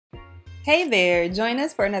Hey there, join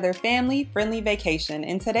us for another family-friendly vacation.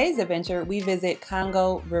 In today's adventure, we visit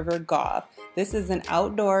Congo River Golf. This is an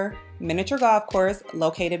outdoor miniature golf course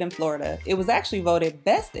located in Florida. It was actually voted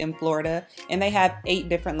best in Florida, and they have 8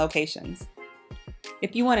 different locations.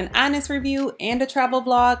 If you want an honest review and a travel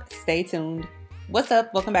vlog, stay tuned. What's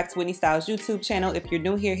up? Welcome back to Whitney Styles' YouTube channel. If you're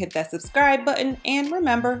new here, hit that subscribe button, and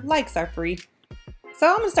remember, likes are free. So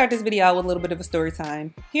I'm gonna start this video out with a little bit of a story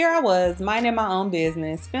time. Here I was, minding my own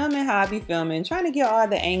business, filming how I be filming, trying to get all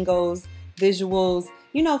the angles, visuals,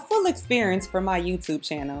 full experience for my YouTube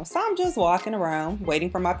channel. So I'm just walking around, waiting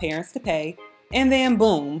for my parents to pay, and then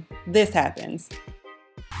boom, this happens.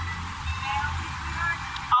 Oh,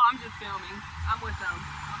 I'm just filming. I'm with them.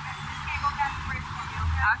 Okay, just can't go past the bridge for me,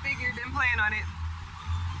 okay? I figured, didn't plan on it.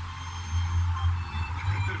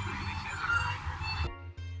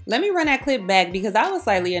 Let me run that clip back because I was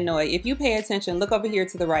slightly annoyed. If you pay attention, look over here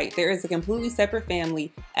to the right. There is a completely separate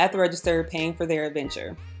family at the register paying for their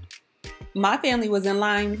adventure. My family was in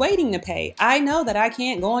line waiting to pay. I know that I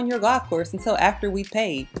can't go on your golf course until after we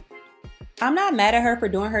paid. I'm not mad at her for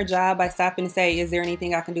doing her job by stopping to say, is there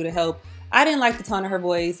anything I can do to help? I didn't like the tone of her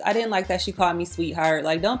voice. I didn't like that she called me sweetheart.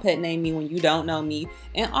 Like, don't pet name me when you don't know me.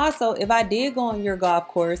 And also, if I did go on your golf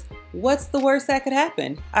course, what's the worst that could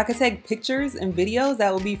happen? I could take pictures and videos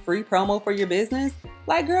that would be free promo for your business.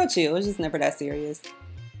 Like, girl, chill. It's just never that serious.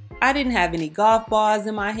 I didn't have any golf balls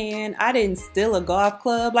in my hand. I didn't steal a golf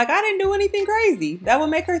club. Like, I didn't do anything crazy that would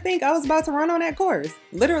make her think I was about to run on that course.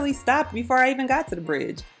 Literally stopped before I even got to the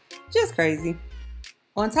bridge. Just crazy.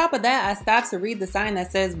 On top of that, I stopped to read the sign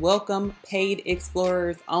that says welcome paid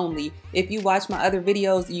explorers only. If you watch my other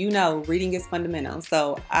videos, you know reading is fundamental,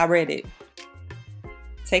 so I read it.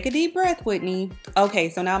 Take a deep breath, Whitney. Okay,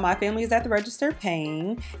 so now my family is at the register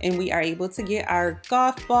paying, and we are able to get our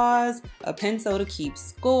golf balls, a pencil to keep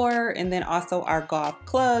score, and then also our golf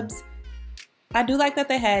clubs. I do like that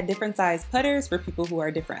they had different size putters for people who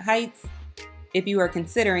are different heights. If you are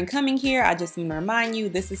considering coming here, I just want to remind you,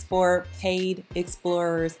 this is for paid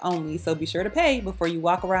explorers only. So be sure to pay before you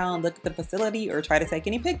walk around, look at the facility, or try to take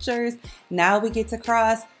any pictures. Now we get to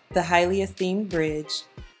cross the highly esteemed bridge.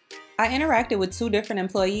 I interacted with 2 different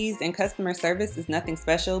employees, and customer service is nothing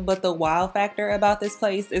special, but the wow factor about this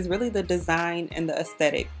place is really the design and the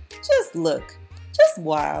aesthetic. Just look, just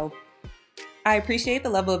wow. I appreciate the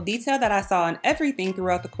level of detail that I saw in everything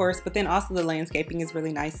throughout the course, but then also the landscaping is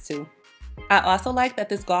really nice too. I also like that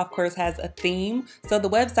this golf course has a theme. So the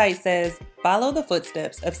website says, follow the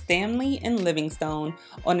footsteps of Stanley and Livingstone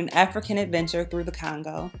on an African adventure through the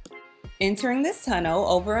Congo. Entering this tunnel,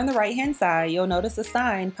 over on the right hand side, you'll notice a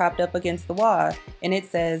sign propped up against the wall, and it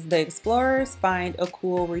says, the explorers find a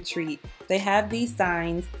cool retreat. They have these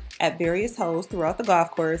signs at various holes throughout the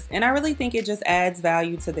golf course, and I really think it just adds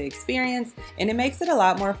value to the experience, and it makes it a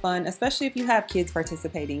lot more fun, especially if you have kids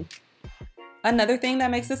participating. Another thing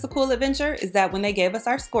that makes this a cool adventure is that when they gave us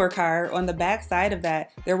our scorecard, on the back side of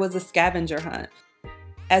that, there was a scavenger hunt.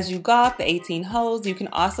 As you golf the 18 holes, you can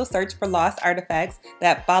also search for lost artifacts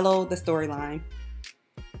that follow the storyline.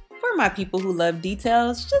 For my people who love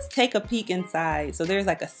details, just take a peek inside. So there's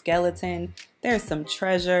like a skeleton, there's some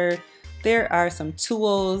treasure, there are some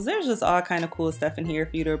tools, there's just all kind of cool stuff in here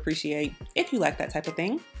for you to appreciate if you like that type of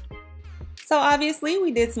thing. So obviously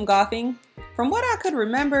we did some golfing. From what I could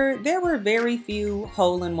remember, there were very few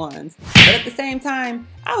hole-in-ones, but at the same time,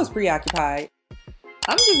 I was preoccupied.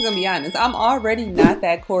 I'm just gonna be honest, I'm already not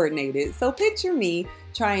that coordinated. So picture me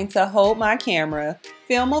trying to hold my camera,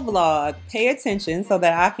 film a vlog, pay attention so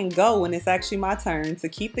that I can go when it's actually my turn to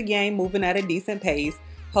keep the game moving at a decent pace,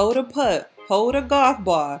 hold a putt, hold a golf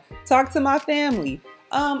ball, talk to my family.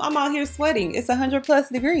 I'm out here sweating, it's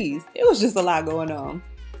 100+ degrees. It was just a lot going on.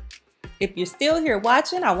 If you're still here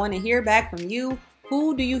watching, I want to hear back from you.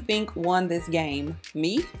 Who do you think won this game?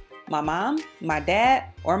 Me, my mom, my dad,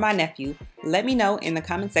 or my nephew? Let me know in the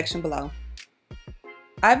comment section below.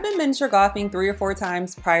 I've been miniature golfing 3 or 4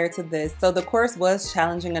 times prior to this, so the course was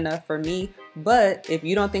challenging enough for me, but if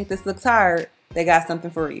you don't think this looks hard, they got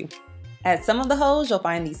something for you. At some of the holes, you'll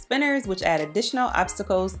find these spinners, which add additional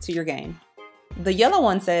obstacles to your game. The yellow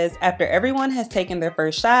one says, after everyone has taken their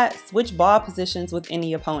first shot, switch ball positions with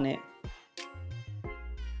any opponent.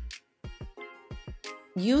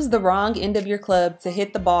 Use the wrong end of your club to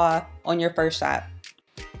hit the ball on your first shot.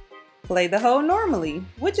 Play the hole normally,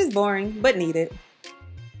 which is boring but needed.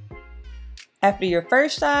 After your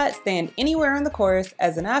first shot, stand anywhere on the course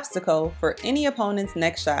as an obstacle for any opponent's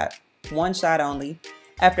next shot. 1 shot only.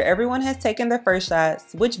 After everyone has taken their first shot,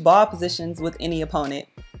 switch ball positions with any opponent.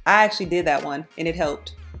 I actually did that one and it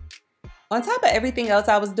helped. On top of everything else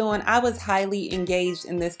I was doing, I was highly engaged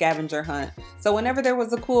in this scavenger hunt. So whenever there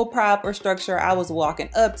was a cool prop or structure, I was walking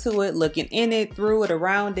up to it, looking in it, through it,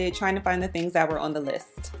 around it, trying to find the things that were on the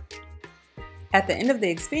list. At the end of the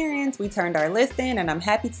experience, we turned our list in, and I'm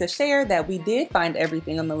happy to share that we did find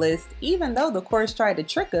everything on the list, even though the course tried to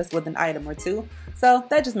trick us with an item or two. So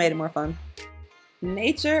that just made it more fun.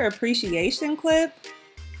 Nature appreciation clip.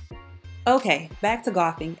 Okay, back to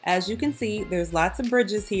golfing. As you can see, there's lots of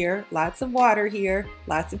bridges here, lots of water here,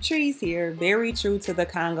 lots of trees here, very true to the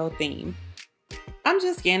Congo theme. I'm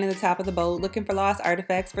just scanning the top of the boat looking for lost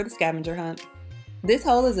artifacts for the scavenger hunt. This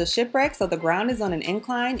hole is a shipwreck, so the ground is on an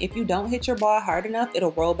incline. If you don't hit your ball hard enough,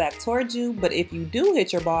 it'll roll back towards you, but if you do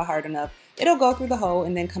hit your ball hard enough, it'll go through the hole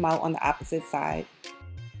and then come out on the opposite side.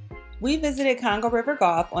 We visited Congo River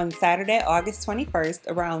Golf on Saturday, August 21st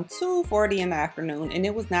around 2:40 in the afternoon, and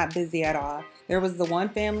it was not busy at all. There was the one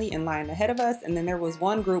family in line ahead of us, and then there was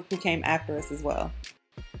one group who came after us as well.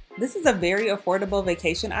 This is a very affordable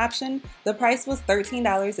vacation option. The price was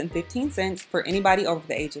 $13.15 for anybody over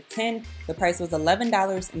the age of 10. The price was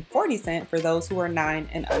 $11.40 for those who are 9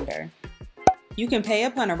 and under. You can pay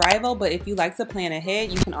upon arrival, but if you like to plan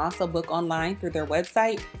ahead, you can also book online through their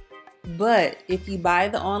website. But if you buy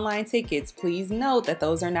the online tickets, please note that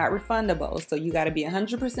those are not refundable, so you got to be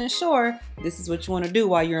 100% sure this is what you want to do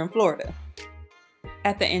while you're in Florida.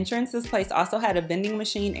 At the entrance, this place also had a vending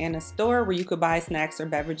machine and a store where you could buy snacks or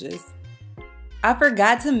beverages. I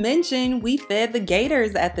forgot to mention we fed the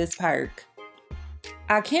gators at this park.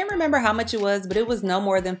 I can't remember how much it was, but it was no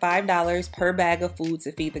more than $5 per bag of food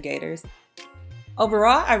to feed the gators.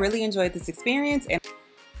 Overall, I really enjoyed this experience, and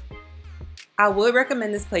I would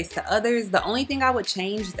recommend this place to others. The only thing I would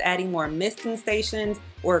change is adding more misting stations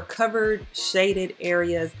or covered, shaded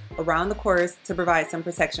areas around the course to provide some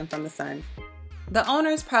protection from the sun. The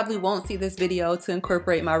owners probably won't see this video to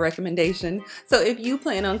incorporate my recommendation, so if you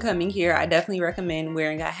plan on coming here, I definitely recommend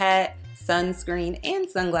wearing a hat, sunscreen, and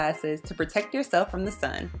sunglasses to protect yourself from the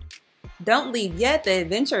sun. Don't leave yet, the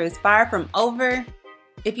adventure is far from over.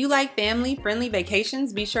 If you like family-friendly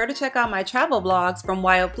vacations, be sure to check out my travel vlogs from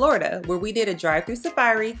Wild Florida, where we did a drive-through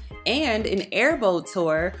safari and an airboat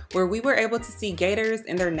tour where we were able to see gators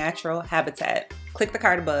in their natural habitat. Click the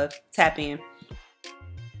card above, tap in.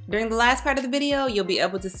 During the last part of the video, you'll be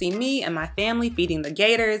able to see me and my family feeding the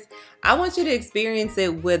gators. I want you to experience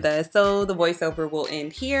it with us, so the voiceover will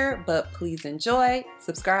end here, but please enjoy,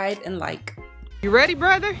 subscribe, and like. You ready,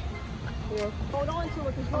 brother? Yeah. Hold on to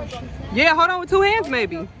it. Yeah, hold on with 2 hands,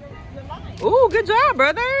 maybe. Ooh, good job,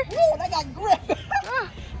 brother. Ooh, they got grip.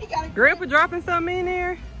 He got a Grip for dropping something in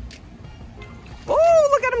there. Ooh,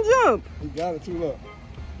 look at him jump. He got it too, look.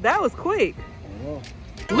 That was quick. Oh,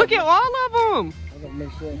 Look at all of them. I gotta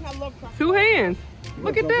make sure. I love cross. 2 hands.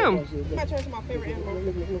 Look at them. My turn to my favorite animal.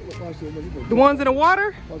 Look, watch this. Look, The ones in the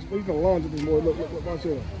water? watch, you can launch at this boy. Look, watch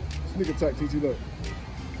this. Sneak attack, TT, look.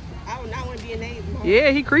 I would not want to be a neighbor.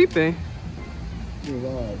 Yeah, he creeping. Look at his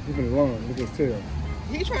eyes. Look at his lungs. Look at his tail.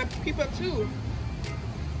 He trying to keep up too.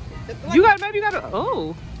 You got, maybe you got to,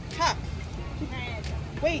 oh. Ha.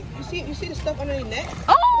 Wait, you see the stuff under his neck?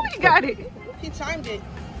 Oh, you got it. He timed it.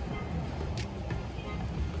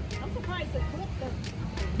 I'm surprised the clip doesn't.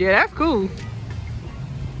 Yeah, that's cool.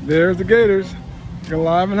 There's the gators. They're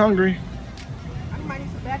alive and hungry. I might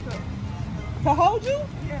need some backup. To hold you?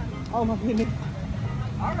 Yeah. Oh my goodness.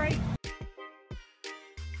 All right.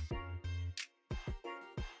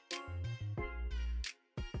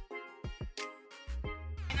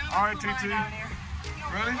 All right, TT.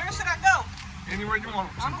 Ready? Where should I go? Anywhere you want.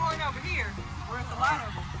 I'm going over here, where it's a lot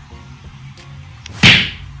of them.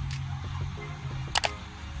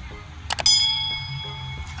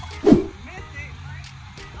 Missed it.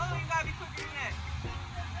 Oh, you gotta be quicker than that.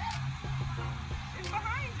 It's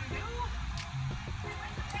behind you, dude.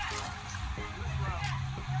 You're slow.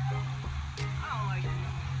 I don't like you.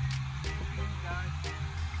 You guys.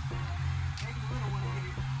 Make a little one of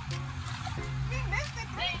these. He missed it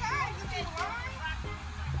 3 times. Is he blind?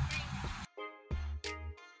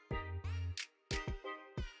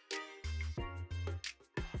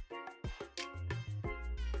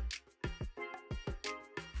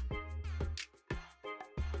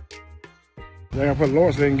 They gotta put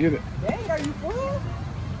Lawrence so they can get it. Dang, are you full?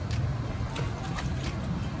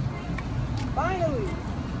 Finally.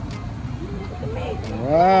 All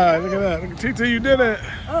right, look at that. Look at TT, you did it.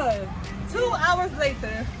 2 hours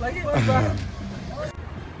later. Like it was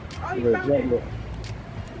oh, you Look, found jump, it. look.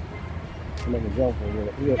 I'm making a jump for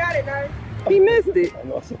it. You got it, guys. He missed it. I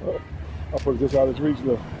know, so I'll put it just out of his reach,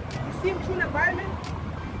 look. You see him chewing that vitamin?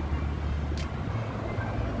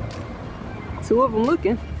 2 of them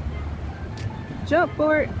looking. Jump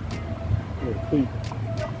for it. Little feet.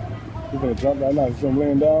 You're gonna jump right now. You see them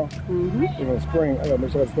laying down? Mm-hmm. You're gonna spring. I gotta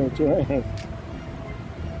make sure I spring with 2 hands.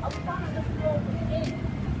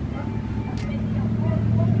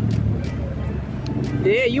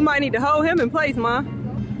 Yeah, you might need to hold him in place, Ma.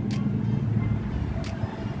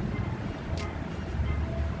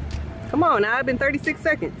 Come on, now it's been 36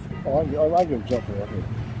 seconds. Oh, I can jump for that.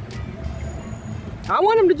 I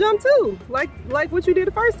want him to jump too, like what you did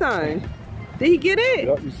the first time. Did he get it?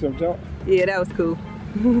 Yep, you see him jump? Yeah, that was cool.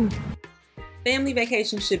 Family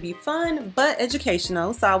vacations should be fun but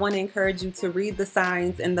educational, so I want to encourage you to read the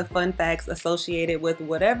signs and the fun facts associated with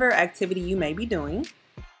whatever activity you may be doing.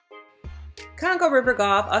 Congo River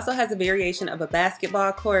Golf also has a variation of a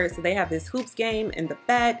basketball court, so they have this hoops game in the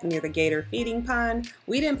back near the Gator feeding pond.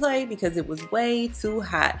 We didn't play because it was way too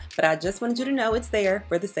hot, but I just wanted you to know it's there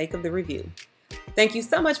for the sake of the review. Thank you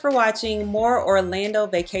so much for watching. More Orlando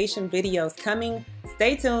vacation videos coming.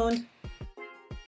 Stay tuned.